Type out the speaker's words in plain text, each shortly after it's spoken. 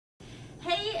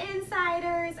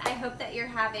Insiders. I hope that you're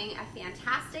having a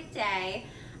fantastic day.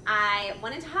 I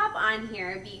wanted to hop on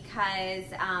here because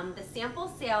the sample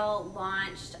sale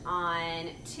launched on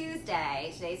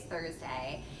Tuesday. Today's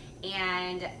Thursday.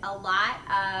 And a lot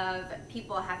of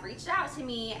people have reached out to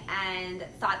me and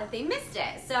thought that they missed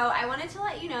it. So I wanted to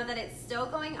let you know that it's still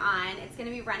going on. It's going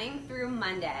to be running through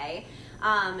Monday.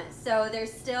 So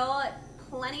there's still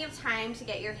plenty of time to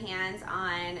get your hands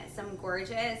on some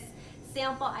gorgeous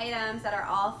sample items that are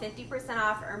all 50%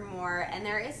 off or more. And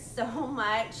there is so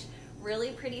much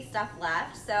really pretty stuff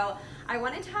left. So I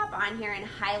wanted to hop on here and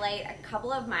highlight a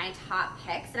couple of my top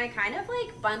picks. And I kind of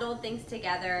like bundled things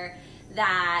together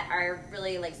that are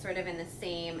really like sort of in the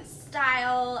same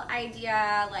style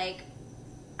idea, like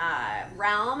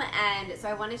realm. And so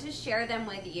I wanted to share them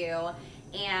with you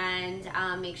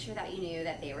and make sure that you knew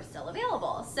that they were still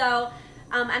available. So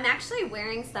I'm actually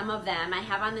wearing some of them. I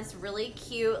have on this really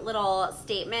cute little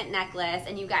statement necklace,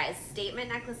 and you guys, statement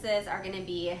necklaces are gonna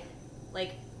be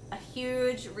like a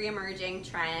huge reemerging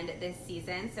trend this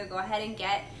season. So go ahead and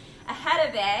get ahead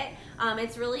of it.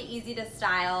 It's really easy to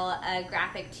style a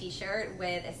graphic t-shirt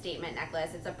with a statement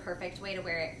necklace. It's a perfect way to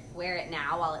wear it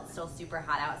now while it's still super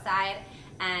hot outside.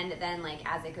 And then like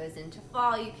as it goes into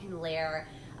fall, you can layer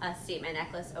a statement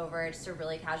necklace over just a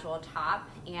really casual top,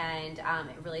 and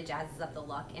it really jazzes up the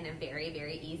look in a very,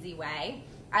 very easy way.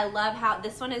 I love how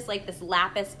this one is like this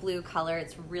lapis blue color.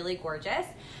 It's really gorgeous.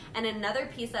 And another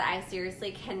piece that I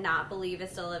seriously cannot believe is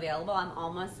still available. I'm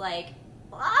almost like,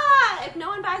 if no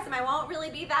one buys them, I won't really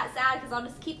be that sad because I'll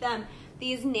just keep them.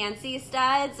 These Nancy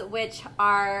studs, which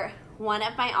are one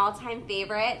of my all-time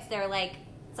favorites. They're like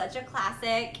such a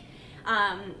classic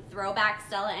throwback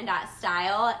Stella and Dot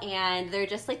style, and they're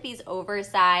just like these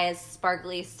oversized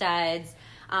sparkly studs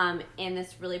in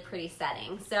this really pretty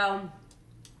setting. So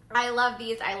I love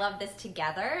these. I love this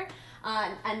together.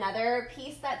 Another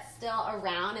piece that's still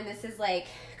around, and this is like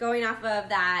going off of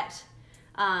that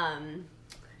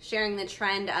sharing the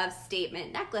trend of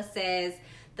statement necklaces,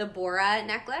 the Bora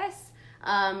necklace,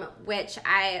 which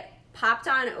I popped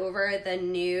on over the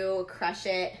new Crush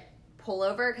It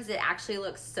pullover because it actually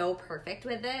looks so perfect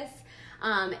with this.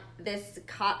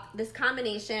 This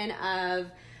combination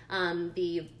of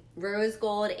the rose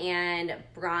gold and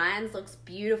bronze looks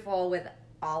beautiful with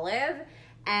olive,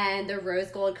 and the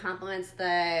rose gold complements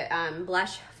the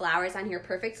blush flowers on here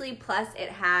perfectly, plus it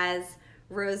has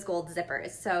rose gold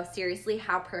zippers. So seriously,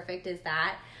 how perfect is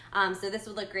that? So this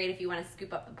would look great if you want to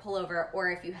scoop up the pullover,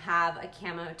 or if you have a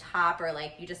camo top, or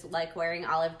like you just like wearing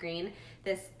olive green.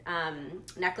 This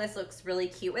necklace looks really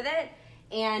cute with it.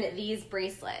 And these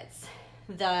bracelets,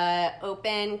 the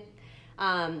open,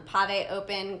 pave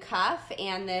open cuff,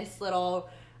 and this little,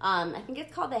 I think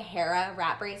it's called the Hera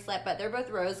wrap bracelet, but they're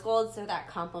both rose gold, so that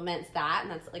complements that.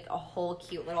 And that's like a whole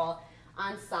cute little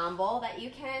ensemble that you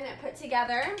can put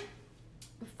together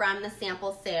from the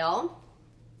sample sale.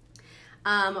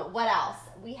 What else?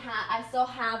 I still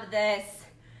have this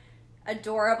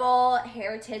adorable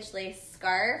heritage lace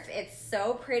scarf. It's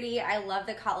so pretty. I love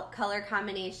the color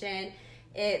combination.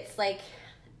 It's like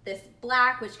this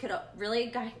black, which could really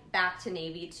go back to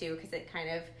navy too, because it kind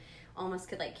of almost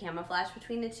could like camouflage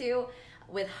between the two,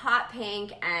 with hot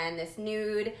pink and this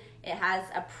nude. It has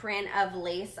a print of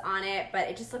lace on it, but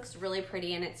it just looks really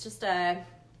pretty, and it's just a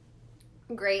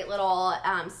great little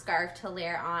scarf to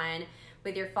layer on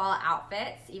with your fall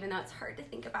outfits, even though it's hard to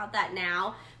think about that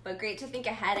now, but great to think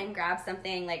ahead and grab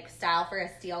something like style for a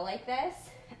steal like this.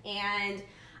 And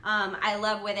I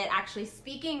love with it, actually,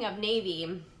 speaking of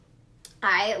navy,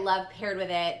 I love paired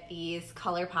with it these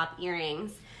ColourPop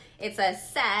earrings. It's a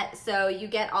set, so you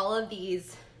get all of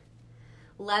these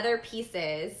leather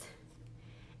pieces,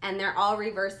 and they're all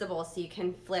reversible, so you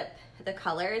can flip the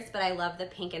colors, but I love the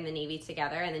pink and the navy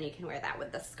together, and then you can wear that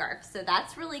with the scarf. So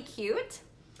that's really cute.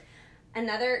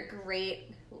 Another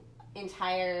great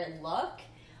entire look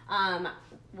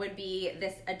would be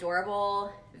this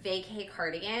adorable vacay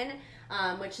cardigan,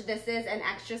 which this is an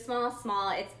extra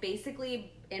small. It's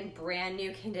basically in brand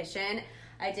new condition.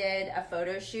 I did a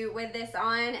photo shoot with this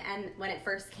on, and when it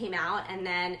first came out, and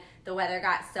then the weather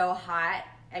got so hot.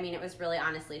 I mean, it was really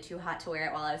honestly too hot to wear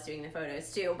it while I was doing the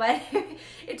photos too, but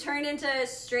it turned into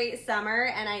straight summer,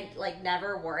 and I like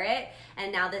never wore it,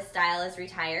 and now this style is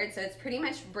retired, so it's pretty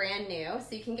much brand new.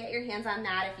 So you can get your hands on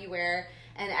that if you wear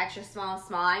an extra small.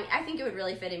 I think it would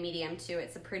really fit a medium too.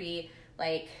 It's a pretty,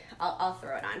 like, I'll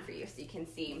throw it on for you so you can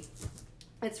see.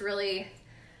 It's really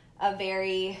a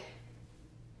very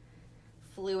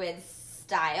fluid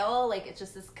style, like it's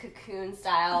just this cocoon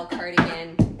style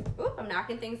cardigan. Oop, I'm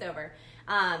knocking things over.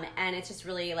 And it's just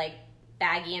really like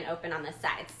baggy and open on the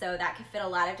sides. So that could fit a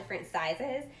lot of different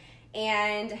sizes.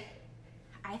 And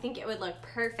I think it would look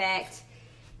perfect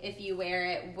if you wear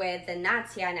it with the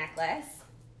Natia necklace,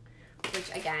 which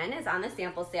again is on the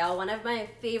sample sale. One of my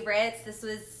favorites. This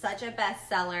was such a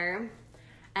bestseller,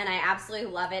 and I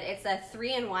absolutely love it. It's a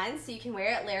 3-in-1, so you can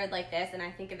wear it layered like this, and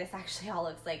I think this actually all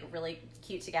looks like really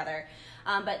cute together.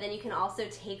 But then you can also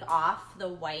take off the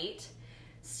white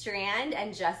strand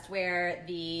and just wear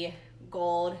the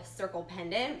gold circle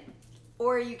pendant,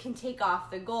 or you can take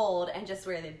off the gold and just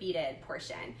wear the beaded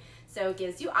portion. So it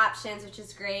gives you options, which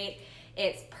is great.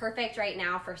 It's perfect right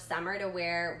now for summer to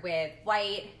wear with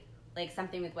white, like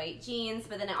something with white jeans,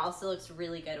 but then it also looks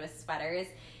really good with sweaters,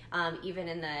 even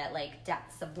in the like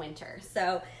depths of winter.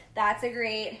 So that's a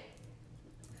great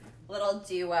little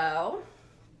duo.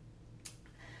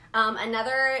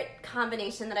 Another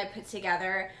combination that I put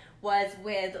together was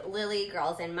with Lily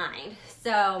Girls in mind.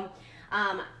 So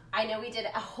I know we did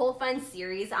a whole fun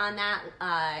series on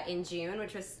that in June,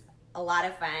 which was a lot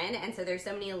of fun. And so there's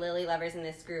so many Lily lovers in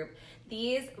this group.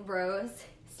 These rose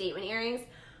statement earrings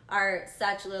are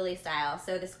such Lily style.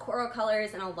 So this coral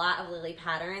colors and a lot of Lily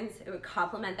patterns, it would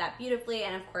complement that beautifully.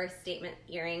 And of course, statement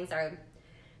earrings are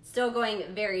still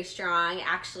going very strong.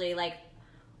 Actually, like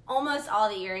almost all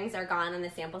the earrings are gone on the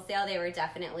sample sale. They were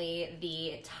definitely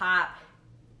the top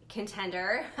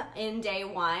contender in day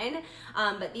one,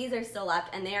 but these are still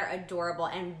left, and they are adorable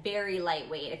and very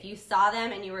lightweight. If you saw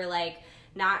them and you were like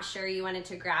not sure you wanted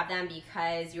to grab them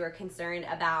because you were concerned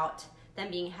about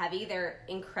them being heavy, they're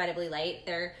incredibly light.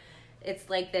 It's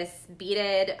like this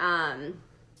beaded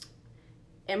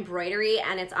embroidery,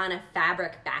 and it's on a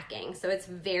fabric backing, so it's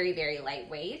very, very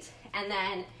lightweight. And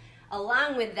then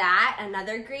along with that,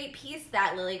 another great piece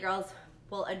that Lily Girls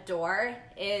will adore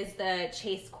is the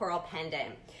Chase Coral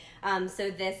pendant.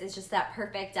 So this is just that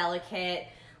perfect, delicate,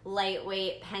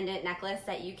 lightweight pendant necklace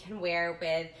that you can wear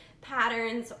with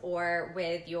patterns or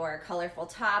with your colorful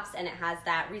tops, and it has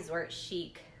that resort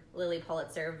chic Lily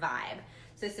Pulitzer vibe.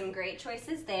 So some great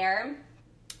choices there.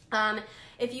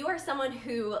 If you are someone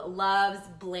who loves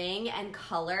bling and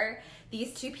color,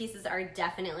 these two pieces are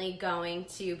definitely going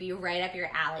to be right up your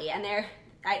alley. And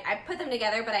I put them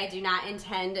together, but I do not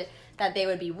intend that they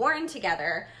would be worn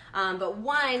together. But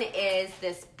one is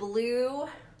this blue,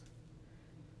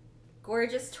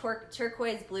 gorgeous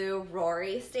turquoise blue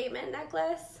Rory statement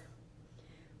necklace,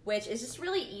 which is just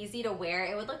really easy to wear.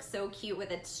 It would look so cute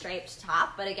with a striped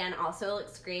top, but again, also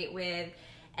looks great with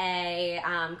a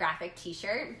graphic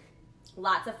t-shirt.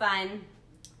 Lots of fun.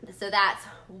 So that's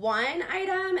one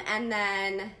item. And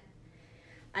then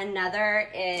another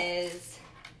is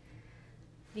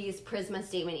these Prisma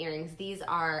statement earrings. These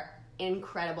are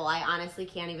incredible. I honestly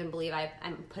can't even believe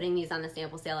I'm putting these on the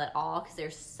sample sale at all because they're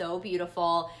so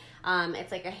beautiful.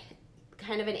 It's like a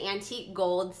kind of an antique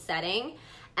gold setting,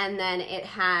 and then it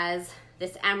has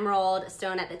this emerald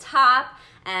stone at the top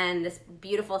and this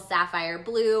beautiful sapphire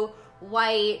blue,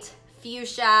 white,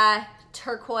 fuchsia,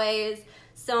 turquoise,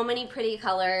 so many pretty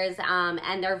colors,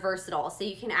 and they're versatile. So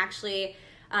you can actually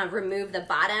remove the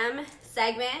bottom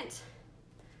segment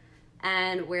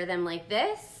and wear them like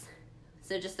this.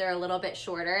 So just they're a little bit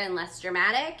shorter and less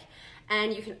dramatic.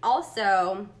 And you can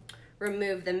also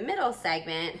remove the middle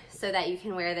segment so that you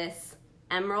can wear this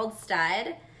emerald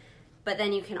stud, but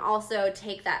then you can also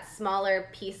take that smaller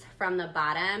piece from the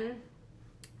bottom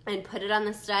and put it on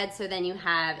the stud, so then you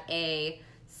have a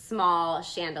small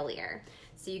chandelier.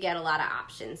 So you get a lot of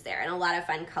options there and a lot of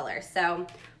fun colors. So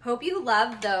hope you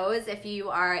love those if you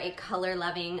are a color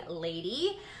loving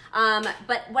lady.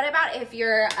 But what about if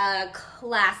you're a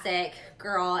classic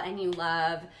girl and you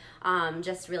love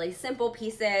just really simple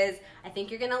pieces? I think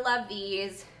you're gonna love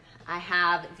these. I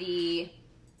have the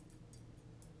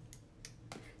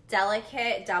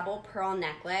delicate double pearl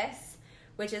necklace,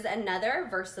 which is another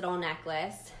versatile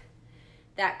necklace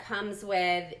that comes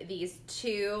with these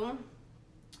two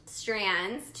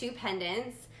strands, two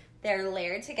pendants. They're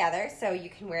layered together, so you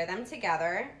can wear them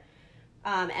together.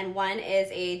 And one is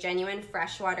a genuine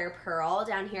freshwater pearl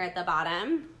down here at the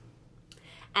bottom.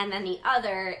 And then the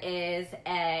other is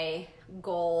a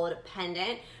gold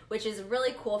pendant, which is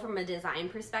really cool from a design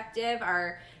perspective.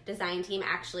 Our design team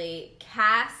actually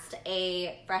cast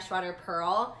a freshwater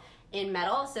pearl in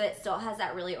metal, so it still has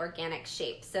that really organic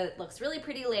shape. So it looks really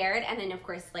pretty layered. And then of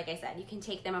course, like I said, you can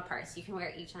take them apart, so you can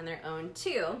wear each on their own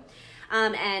too.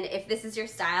 And if this is your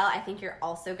style, I think you're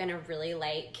also gonna really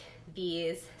like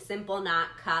these simple knot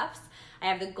cuffs. I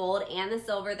have the gold and the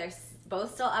silver. They're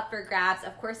both still up for grabs.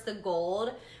 Of course, the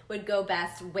gold would go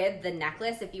best with the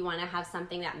necklace if you want to have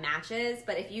something that matches,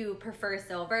 but if you prefer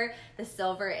silver, the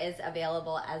silver is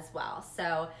available as well.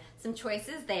 So some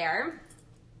choices there.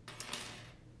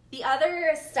 The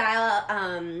other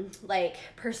style, like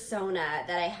persona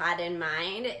that I had in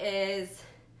mind is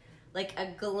like a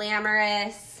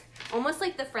glamorous, almost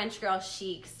like the French girl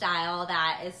chic style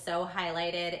that is so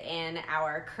highlighted in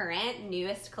our current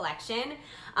newest collection.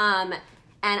 And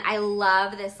I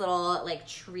love this little like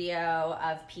trio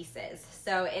of pieces.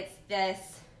 So it's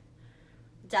this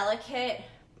delicate,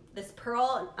 this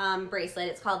pearl bracelet.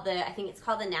 It's called I think it's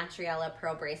called the Naturella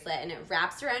pearl bracelet, and it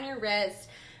wraps around your wrist.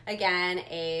 Again,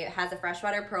 has a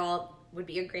freshwater pearl, would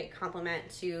be a great complement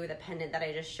to the pendant that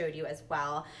I just showed you as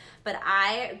well. But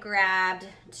I grabbed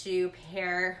to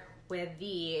pair with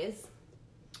these,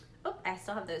 oh, I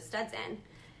still have those studs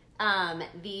in,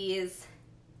 these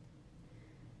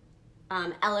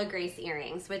Ella Grace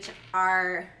earrings, which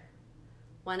are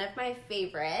one of my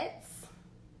favorites.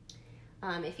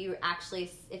 If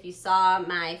you saw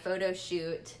my photo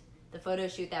shoot, the photo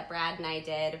shoot that Brad and I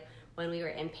did when we were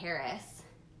in Paris,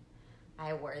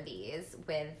 I wore these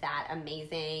with that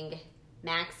amazing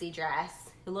maxi dress.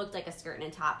 It looked like a skirt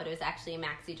and a top, but it was actually a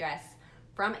maxi dress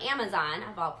from Amazon,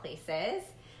 of all places.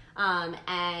 And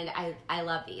I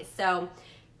love these. So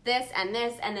this, and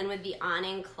then with the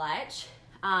awning clutch,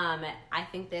 I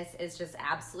think this is just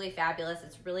absolutely fabulous.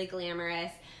 It's really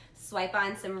glamorous. Swipe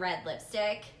on some red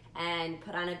lipstick and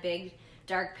put on a big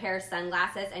dark pair of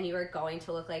sunglasses, and you are going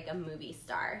to look like a movie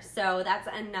star. So that's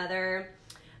another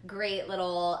great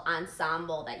little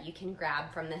ensemble that you can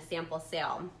grab from the sample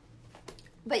sale.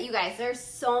 But you guys, there's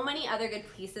so many other good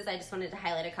pieces. I just wanted to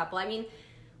highlight a couple. I mean,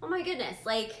 oh my goodness,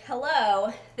 like,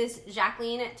 hello, this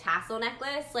Jacqueline tassel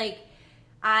necklace, like,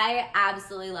 I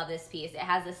absolutely love this piece. It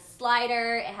has a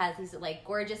slider, it has these like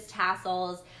gorgeous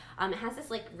tassels, it has this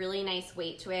like really nice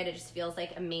weight to it. It just feels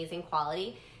like amazing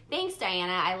quality. Thanks,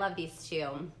 Diana, I love these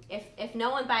too. If no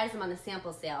one buys them on the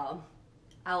sample sale,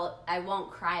 I won't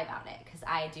cry about it because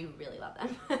I do really love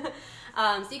them.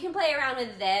 So you can play around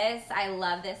with this. I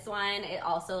love this one. It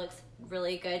also looks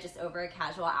really good just over a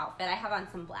casual outfit. I have on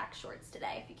some black shorts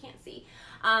today if you can't see.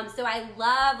 So I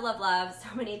love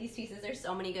so many of these pieces. There's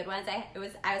so many good ones. I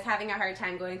was having a hard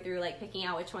time going through like picking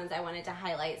out which ones I wanted to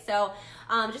highlight. So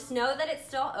just know that it's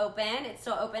still open. It's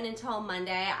still open until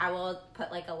Monday. I will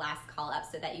put like a last call up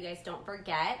so that you guys don't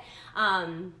forget.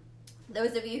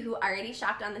 Those of you who already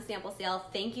shopped on the sample sale,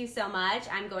 thank you so much.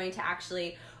 I'm going to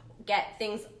actually get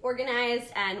things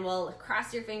organized, and we'll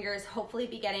cross your fingers, hopefully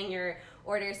be getting your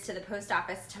orders to the post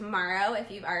office tomorrow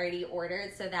if you've already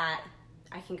ordered, so that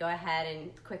I can go ahead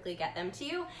and quickly get them to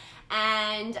you.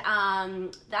 And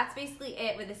that's basically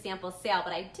it with the sample sale.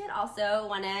 But I did also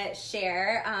want to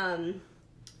share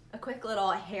a quick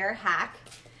little hair hack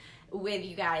with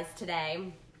you guys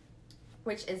today,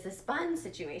 which is this bun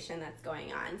situation that's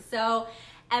going on. So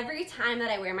every time that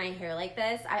I wear my hair like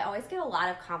this, I always get a lot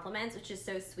of compliments, which is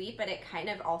so sweet, but it kind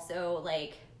of also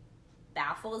like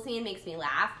baffles me and makes me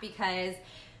laugh, because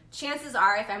chances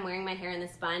are if I'm wearing my hair in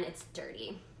this bun, it's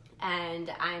dirty.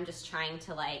 And I'm just trying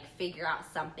to like figure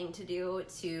out something to do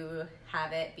to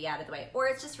have it be out of the way. Or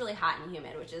it's just really hot and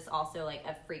humid, which is also like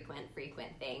a frequent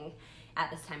thing at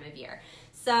this time of year.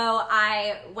 So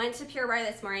I went to Pure Barre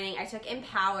this morning. I took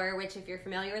Empower, which if you're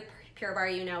familiar with Pure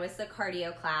Barre, you know is the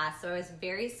cardio class. So I was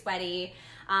very sweaty,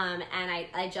 and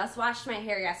I just washed my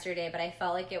hair yesterday, but I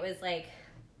felt like it was like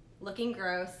looking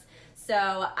gross. So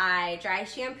I dry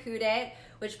shampooed it,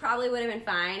 which probably would have been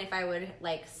fine if I would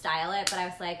like style it, but I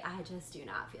was like, I just do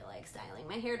not feel like styling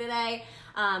my hair today.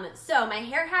 So my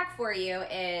hair hack for you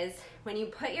is when you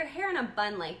put your hair in a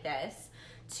bun like this,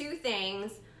 two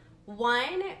things.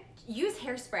 One, use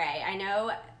hairspray. I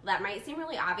know that might seem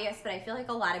really obvious, but I feel like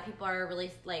a lot of people are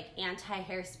really like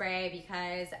anti-hairspray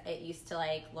because it used to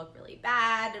like look really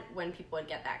bad when people would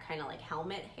get that kind of like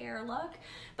helmet hair look.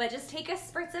 But just take a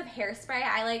spritz of hairspray.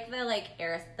 I like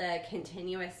the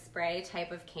continuous spray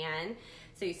type of can.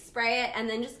 So you spray it and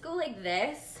then just go like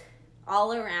this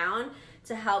all around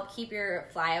to help keep your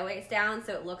flyaways down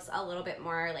so it looks a little bit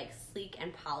more like sleek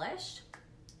and polished.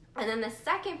 And then the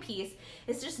second piece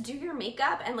is just do your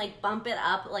makeup and like bump it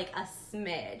up like a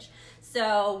smidge.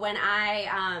 So when I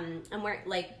am wearing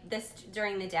like this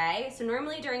during the day, so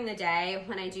normally during the day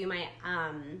when I do my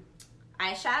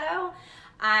eyeshadow,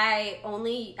 I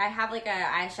have like a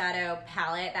eyeshadow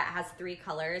palette that has 3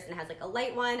 colors and has like a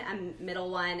light one, a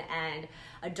middle one, and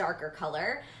a darker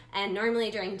color. And normally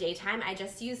during daytime, I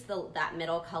just use that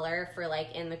middle color for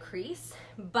like in the crease.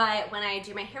 But when I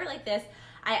do my hair like this,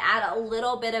 I add a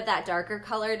little bit of that darker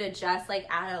color to just like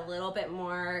add a little bit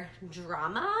more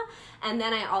drama. And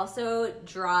then I also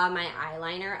draw my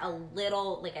eyeliner a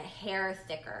little, like a hair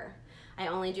thicker. I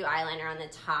only do eyeliner on the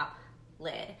top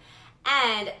lid.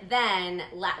 And then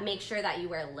make sure that you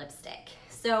wear lipstick.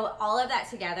 So all of that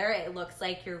together, it looks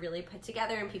like you're really put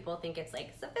together and people think it's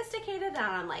like sophisticated, and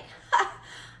I'm like, ha,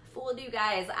 fooled you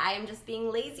guys, I am just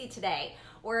being lazy today.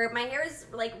 Or my hair is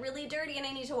like really dirty and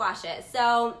I need to wash it.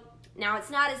 So now it's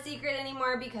not a secret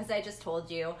anymore because I just told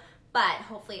you, but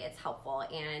hopefully it's helpful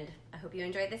and I hope you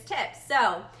enjoyed this tip.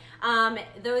 So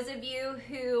those of you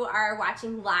who are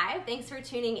watching live, thanks for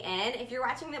tuning in. If you're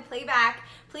watching the playback,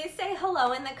 please say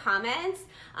hello in the comments.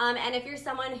 And if you're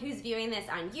someone who's viewing this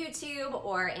on YouTube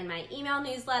or in my email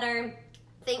newsletter,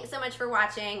 thanks so much for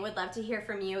watching. Would love to hear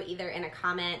from you either in a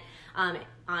comment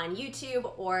on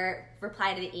YouTube or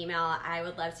reply to the email. I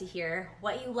would love to hear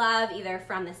what you love, either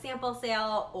from the sample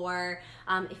sale or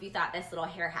if you thought this little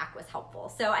hair hack was helpful.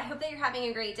 So I hope that you're having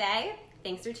a great day.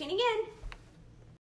 Thanks for tuning in.